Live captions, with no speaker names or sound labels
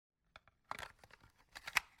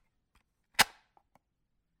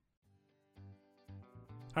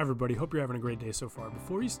Hi everybody, hope you're having a great day so far.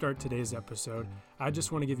 Before we start today's episode, I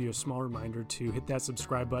just want to give you a small reminder to hit that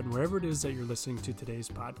subscribe button wherever it is that you're listening to today's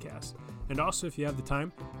podcast. And also, if you have the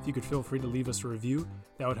time, if you could feel free to leave us a review,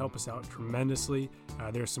 that would help us out tremendously.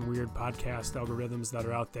 There's some weird podcast algorithms that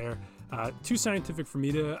are out there, too scientific for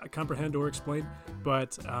me to comprehend or explain,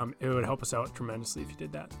 but it would help us out tremendously if you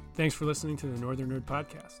did that. Thanks for listening to the Northern Nerd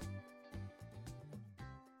Podcast.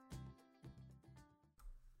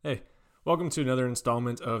 Hey. Welcome to another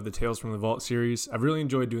installment of the Tales from the Vault series. I've really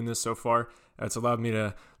enjoyed doing this so far. It's allowed me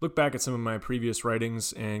to look back at some of my previous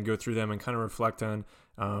writings and go through them and kind of reflect on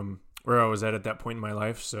where I was at that point in my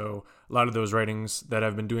life. So a lot of those writings that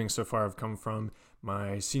I've been doing so far have come from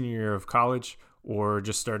my senior year of college or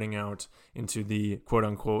just starting out into the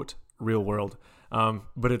quote-unquote real world.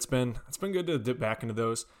 But it's been good to dip back into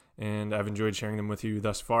those, and I've enjoyed sharing them with you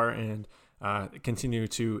thus far and continue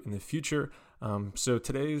to in the future. So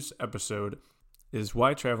today's episode is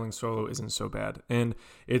why traveling solo isn't so bad. And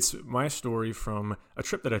it's my story from a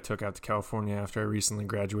trip that I took out to California after I recently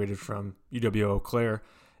graduated from UW-Eau Claire.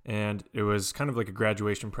 And it was kind of like a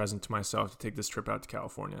graduation present to myself to take this trip out to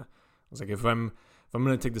California. I was like, if I'm going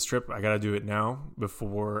to take this trip, I got to do it now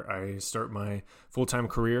before I start my full-time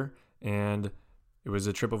career. And it was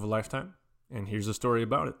a trip of a lifetime. And here's a story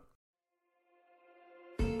about it.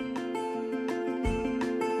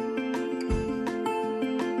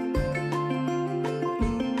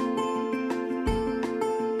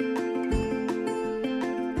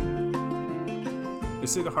 They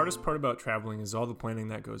say the hardest part about traveling is all the planning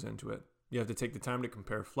that goes into it. You have to take the time to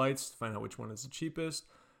compare flights, to find out which one is the cheapest,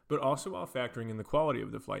 but also while factoring in the quality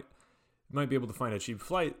of the flight. You might be able to find a cheap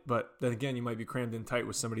flight, but then again, you might be crammed in tight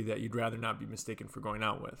with somebody that you'd rather not be mistaken for going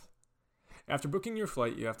out with. After booking your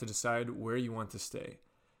flight, you have to decide where you want to stay.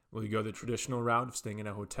 Will you go the traditional route of staying in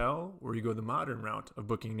a hotel, or you go the modern route of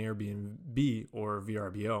booking an Airbnb or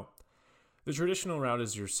VRBO? The traditional route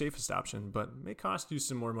is your safest option, but may cost you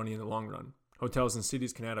some more money in the long run. Hotels and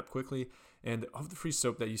cities can add up quickly, and of the free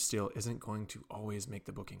soap that you steal isn't going to always make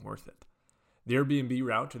the booking worth it. The Airbnb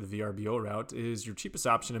route or the VRBO route is your cheapest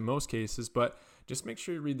option in most cases, but just make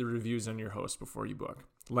sure you read the reviews on your host before you book.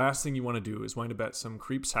 The last thing you want to do is wind up at some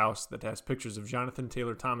creep's house that has pictures of Jonathan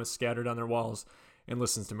Taylor Thomas scattered on their walls and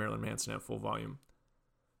listens to Marilyn Manson at full volume.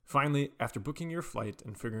 Finally, after booking your flight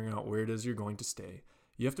and figuring out where it is you're going to stay,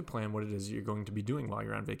 you have to plan what it is you're going to be doing while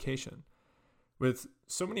you're on vacation. With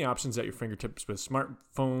so many options at your fingertips with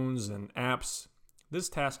smartphones and apps, this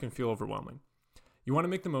task can feel overwhelming. You want to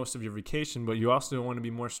make the most of your vacation, but you also don't want to be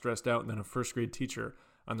more stressed out than a first grade teacher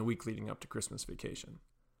on the week leading up to Christmas vacation.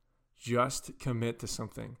 Just commit to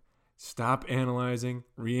something. Stop analyzing,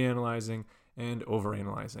 reanalyzing, and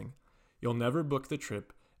overanalyzing. You'll never book the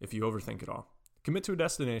trip if you overthink it all. Commit to a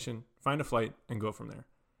destination, find a flight, and go from there.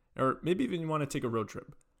 Or maybe even you want to take a road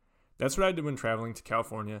trip. That's what I did when traveling to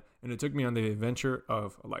California, and it took me on the adventure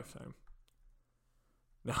of a lifetime.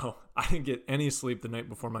 Now, I didn't get any sleep the night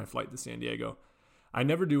before my flight to San Diego. I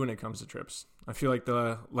never do when it comes to trips. I feel like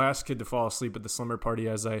the last kid to fall asleep at the slumber party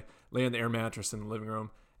as I lay on the air mattress in the living room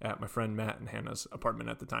at my friend Matt and Hannah's apartment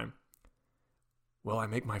at the time. Will I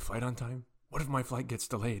make my flight on time? What if my flight gets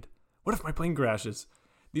delayed? What if my plane crashes?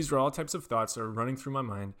 These were all types of thoughts that were running through my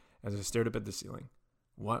mind as I stared up at the ceiling.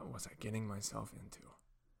 What was I getting myself into?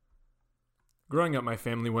 Growing up, my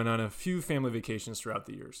family went on a few family vacations throughout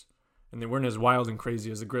the years, and they weren't as wild and crazy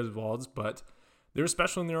as the Griswolds, but they were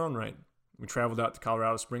special in their own right. We traveled out to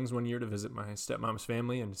Colorado Springs one year to visit my stepmom's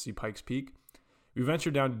family and to see Pikes Peak. We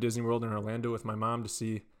ventured down to Disney World in Orlando with my mom to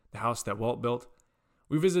see the house that Walt built.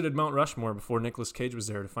 We visited Mount Rushmore before Nicolas Cage was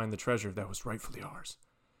there to find the treasure that was rightfully ours.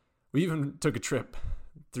 We even took a trip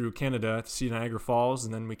through Canada to see Niagara Falls,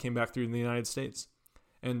 and then we came back through the United States.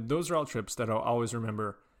 And those are all trips that I'll always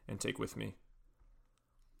remember and take with me.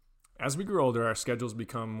 As we grew older, our schedules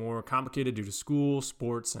become more complicated due to school,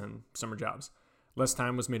 sports, and summer jobs. Less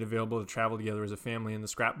time was made available to travel together as a family, and the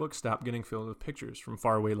scrapbook stopped getting filled with pictures from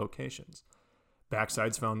faraway locations.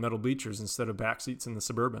 Backsides found metal bleachers instead of backseats in the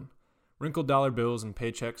Suburban. Wrinkled dollar bills and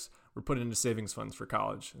paychecks were put into savings funds for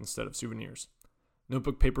college instead of souvenirs.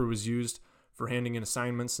 Notebook paper was used for handing in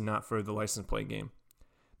assignments and not for the license plate game.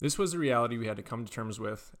 This was the reality we had to come to terms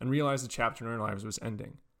with and realize the chapter in our lives was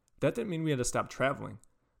ending. That didn't mean we had to stop traveling.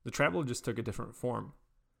 The travel just took a different form.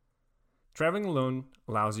 Traveling alone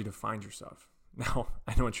allows you to find yourself. Now,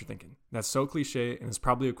 I know what you're thinking. That's so cliche, and it's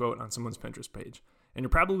probably a quote on someone's Pinterest page. And you're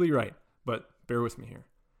probably right, but bear with me here.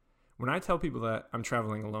 When I tell people that I'm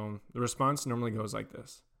traveling alone, the response normally goes like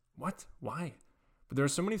this. What? Why? But there are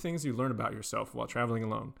so many things you learn about yourself while traveling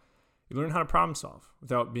alone. You learn how to problem solve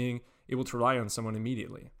without being able to rely on someone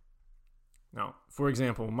immediately. Now, for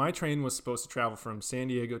example, my train was supposed to travel from San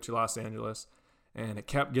Diego to Los Angeles, and it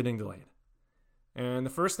kept getting delayed. And the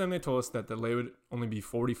first time they told us that the delay would only be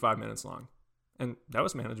 45 minutes long. And that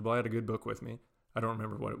was manageable. I had a good book with me. I don't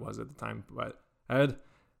remember what it was at the time, but I had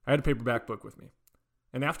a paperback book with me.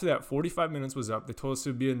 And after that 45 minutes was up, they told us it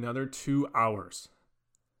would be another 2 hours.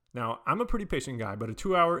 Now, I'm a pretty patient guy, but a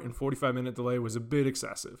 2 hour and 45 minute delay was a bit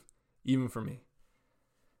excessive, even for me.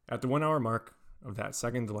 At the 1 hour mark of that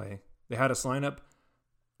second delay, they had us line up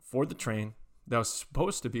for the train that was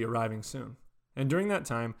supposed to be arriving soon. And during that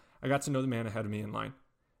time, I got to know the man ahead of me in line.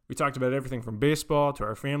 We talked about everything from baseball to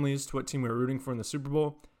our families to what team we were rooting for in the Super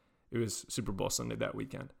Bowl. It was Super Bowl Sunday that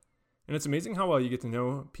weekend. And it's amazing how well you get to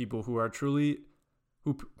know people who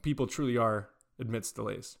people truly are amidst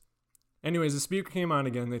delays. Anyways, the speaker came on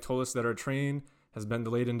again. They told us that our train has been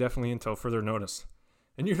delayed indefinitely until further notice.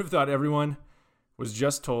 And you'd have thought everyone was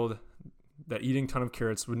just told that eating a ton of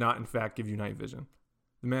carrots would not, in fact, give you night vision.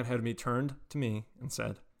 The man ahead of me turned to me and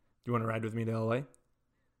said, "Do you want to ride with me to LA?"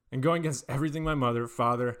 And going against everything my mother,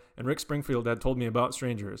 father, and Rick Springfield had told me about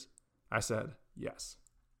strangers, I said yes.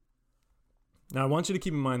 Now, I want you to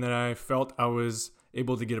keep in mind that I felt I was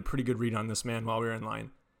able to get a pretty good read on this man while we were in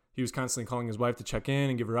line. He was constantly calling his wife to check in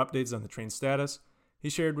and give her updates on the train status. He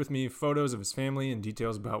shared with me photos of his family and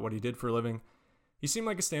details about what he did for a living. He seemed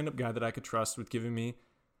like a stand-up guy that I could trust with driving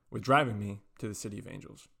me to the City of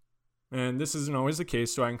Angels. And this isn't always the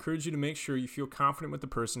case, so I encourage you to make sure you feel confident with the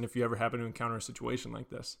person if you ever happen to encounter a situation like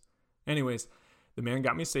this. Anyways, the man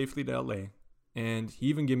got me safely to LA, and he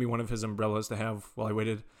even gave me one of his umbrellas to have while I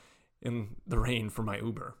waited in the rain for my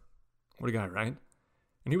Uber. What a guy, right?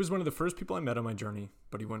 And he was one of the first people I met on my journey,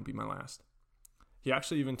 but he wouldn't be my last. He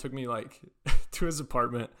actually even took me to his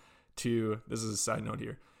apartment this is a side note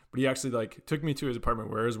here, but he actually took me to his apartment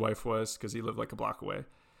where his wife was because he lived a block away.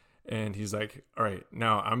 And he's like, "All right,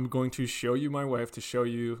 now I'm going to show you my wife to show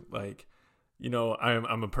you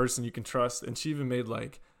I'm a person you can trust." And she even made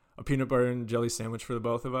a peanut butter and jelly sandwich for the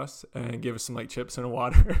both of us and gave us some chips and a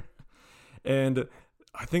water. And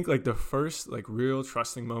I think the first real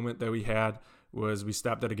trusting moment that we had was we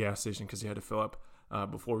stopped at a gas station because he had to fill up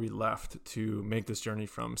before we left to make this journey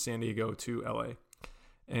from San Diego to LA.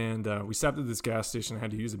 And we stopped at this gas station. I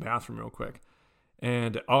had to use the bathroom real quick.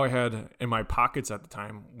 And all I had in my pockets at the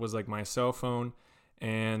time was my cell phone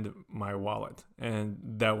and my wallet. And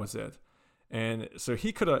that was it. And so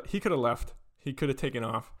he could have left. He could have taken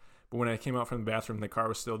off. But when I came out from the bathroom, the car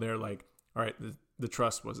was still there. All right, the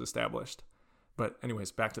trust was established. But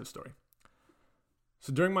anyways, back to the story.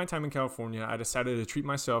 So during my time in California, I decided to treat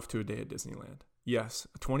myself to a day at Disneyland. Yes,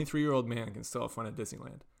 a 23-year-old man can still have fun at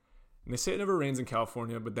Disneyland. And they say it never rains in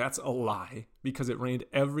California, but that's a lie because it rained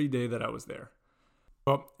every day that I was there.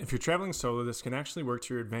 Well, if you're traveling solo, this can actually work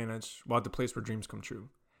to your advantage while at the place where dreams come true.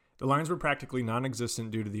 The lines were practically non-existent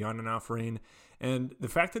due to the on and off rain, and the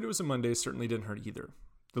fact that it was a Monday certainly didn't hurt either.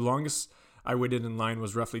 The longest I waited in line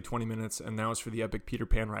was roughly 20 minutes, and that was for the epic Peter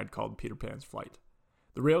Pan ride called Peter Pan's Flight.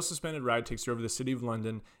 The rail-suspended ride takes you over the city of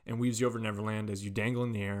London and weaves you over Neverland as you dangle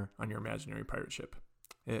in the air on your imaginary pirate ship.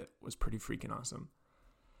 It was pretty freaking awesome.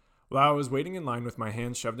 While I was waiting in line with my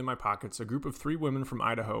hands shoved in my pockets, a group of 3 women from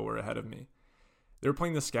Idaho were ahead of me. They were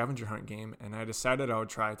playing the scavenger hunt game, and I decided I would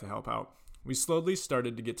try to help out. We slowly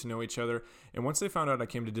started to get to know each other, and once they found out I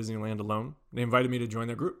came to Disneyland alone, they invited me to join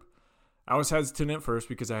their group. I was hesitant at first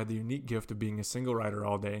because I had the unique gift of being a single rider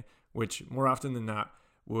all day, which, more often than not,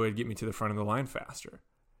 would get me to the front of the line faster.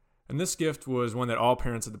 And this gift was one that all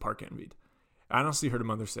parents at the park envied. I honestly heard a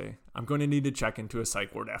mother say, "I'm going to need to check into a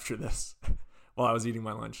psych ward after this." While I was eating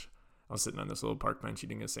my lunch, I was sitting on this little park bench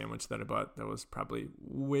eating a sandwich that I bought that was probably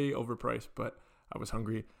way overpriced, but I was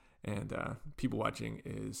hungry, and people watching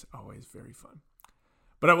is always very fun.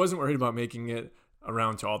 But I wasn't worried about making it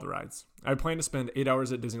around to all the rides. I planned to spend 8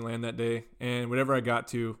 hours at Disneyland that day, and whatever I got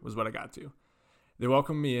to was what I got to. They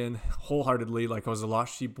welcomed me in wholeheartedly like I was a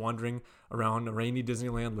lost sheep wandering around a rainy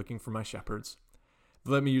Disneyland looking for my shepherds.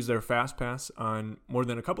 They let me use their Fast Pass on more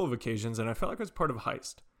than a couple of occasions, and I felt like I was part of a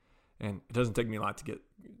heist. And it doesn't take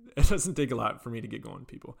a lot for me to get going,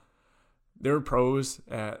 people. They were pros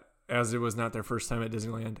as it was not their first time at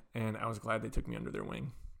Disneyland, and I was glad they took me under their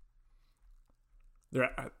wing.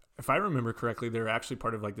 If I remember correctly, they were actually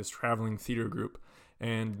part of this traveling theater group,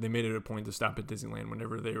 and they made it a point to stop at Disneyland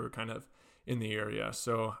whenever they were kind of in the area.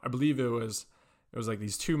 So I believe it was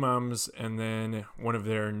these 2 moms, and then one of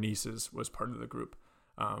their nieces was part of the group.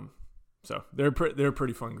 So they're a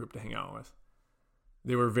pretty fun group to hang out with.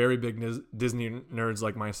 They were very big Disney nerds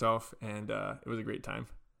like myself, and it was a great time.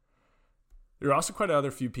 There were also quite a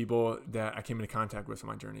other few people that I came into contact with on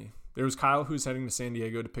my journey. There was Kyle, who's heading to San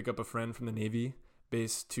Diego to pick up a friend from the Navy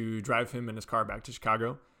base to drive him and his car back to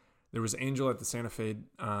Chicago. There was Angel at the Santa Fe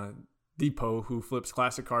depot who flips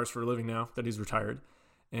classic cars for a living now that he's retired.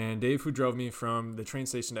 And Dave, who drove me from the train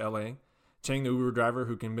station to LA. Chang, the Uber driver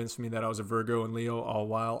who convinced me that I was a Virgo and Leo all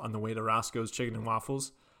while on the way to Roscoe's Chicken and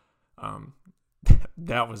Waffles.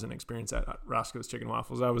 That was an experience at Roscoe's Chicken and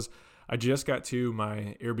Waffles. I just got to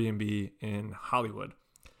my Airbnb in Hollywood.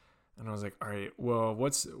 And I was like, all right, well,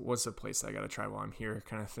 what's a place I got to try while I'm here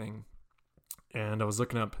kind of thing. And I was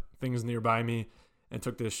looking up things nearby me and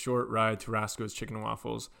took this short ride to Roscoe's Chicken and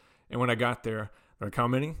Waffles. And when I got there, they're like, how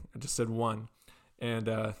many? I just said one.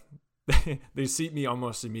 And they seat me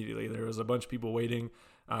almost immediately. There was a bunch of people waiting.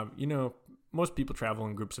 Most people travel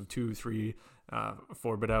in groups of 2, 3,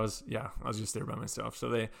 4, but I was just there by myself.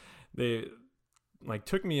 So they like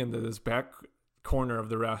took me into this back corner of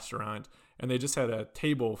the restaurant, and they just had a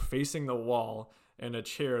table facing the wall and a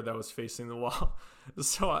chair that was facing the wall.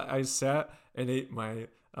 So I sat and ate my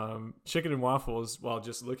chicken and waffles while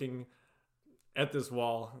just looking at this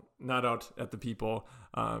wall, not out at the people.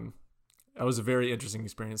 That was a very interesting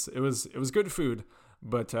experience. It was good food,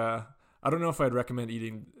 but I don't know if I'd recommend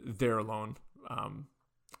eating there alone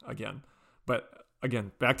again. But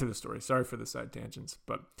again, back to the story. Sorry for the side tangents.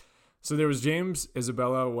 But so there was James,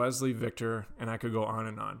 Isabella, Wesley, Victor, and I could go on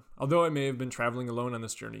and on. Although I may have been traveling alone on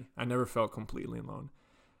this journey, I never felt completely alone.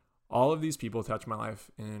 All of these people touched my life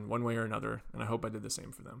in one way or another, and I hope I did the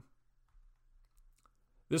same for them.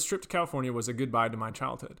 This trip to California was a goodbye to my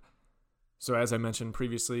childhood. So as I mentioned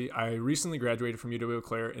previously, I recently graduated from UW-Eau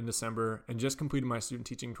Claire in December and just completed my student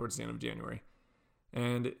teaching towards the end of January.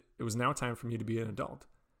 And it was now time for me to be an adult.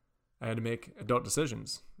 I had to make adult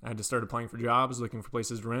decisions. I had to start applying for jobs, looking for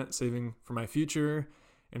places to rent, saving for my future.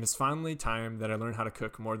 And it's finally time that I learned how to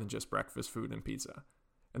cook more than just breakfast food and pizza.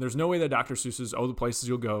 And there's no way that Dr. Seuss's Oh, the Places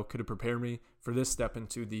You'll Go could have prepared me for this step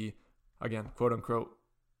into the, again, quote unquote,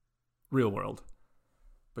 real world.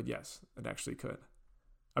 But yes, it actually could.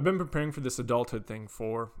 I've been preparing for this adulthood thing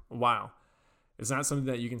for a while. It's not something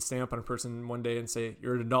that you can stamp on a person one day and say,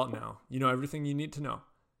 you're an adult now. You know everything you need to know.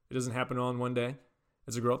 It doesn't happen all in one day.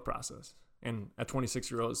 It's a growth process. And at 26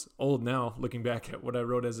 years old now, looking back at what I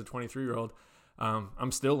wrote as a 23-year-old,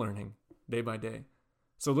 I'm still learning day by day.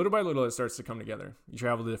 So little by little, it starts to come together. You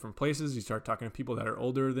travel to different places. You start talking to people that are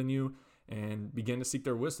older than you and begin to seek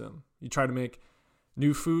their wisdom. You try to make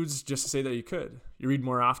new foods just to say that you could. You read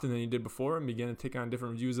more often than you did before and begin to take on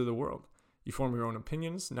different views of the world. You form your own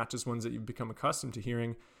opinions, not just ones that you've become accustomed to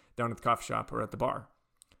hearing down at the coffee shop or at the bar.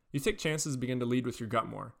 You take chances and begin to lead with your gut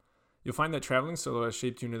more. You'll find that traveling solo has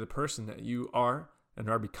shaped you into the person that you are and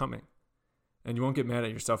are becoming. And you won't get mad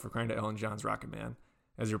at yourself for crying to Elton John's Rocket Man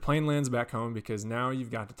as your plane lands back home, because now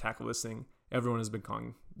you've got to tackle this thing everyone has been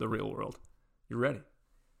calling the real world. You're ready.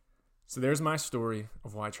 So there's my story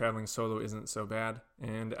of why traveling solo isn't so bad,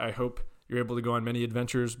 and I hope you're able to go on many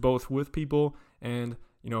adventures, both with people and,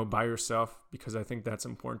 by yourself, because I think that's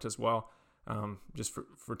important as well, just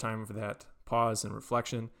for time for that pause and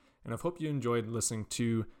reflection. And I hope you enjoyed listening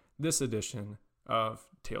to this edition of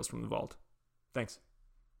Tales from the Vault. Thanks.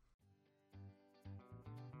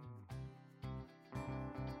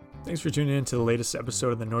 Thanks for tuning in to the latest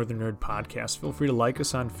episode of the Northern Nerd Podcast. Feel free to like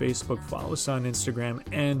us on Facebook, follow us on Instagram,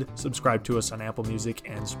 and subscribe to us on Apple Music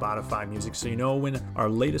and Spotify Music so you know when our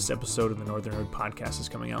latest episode of the Northern Nerd Podcast is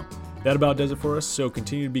coming out. That about does it for us, so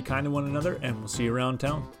continue to be kind to one another, and we'll see you around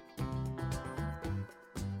town.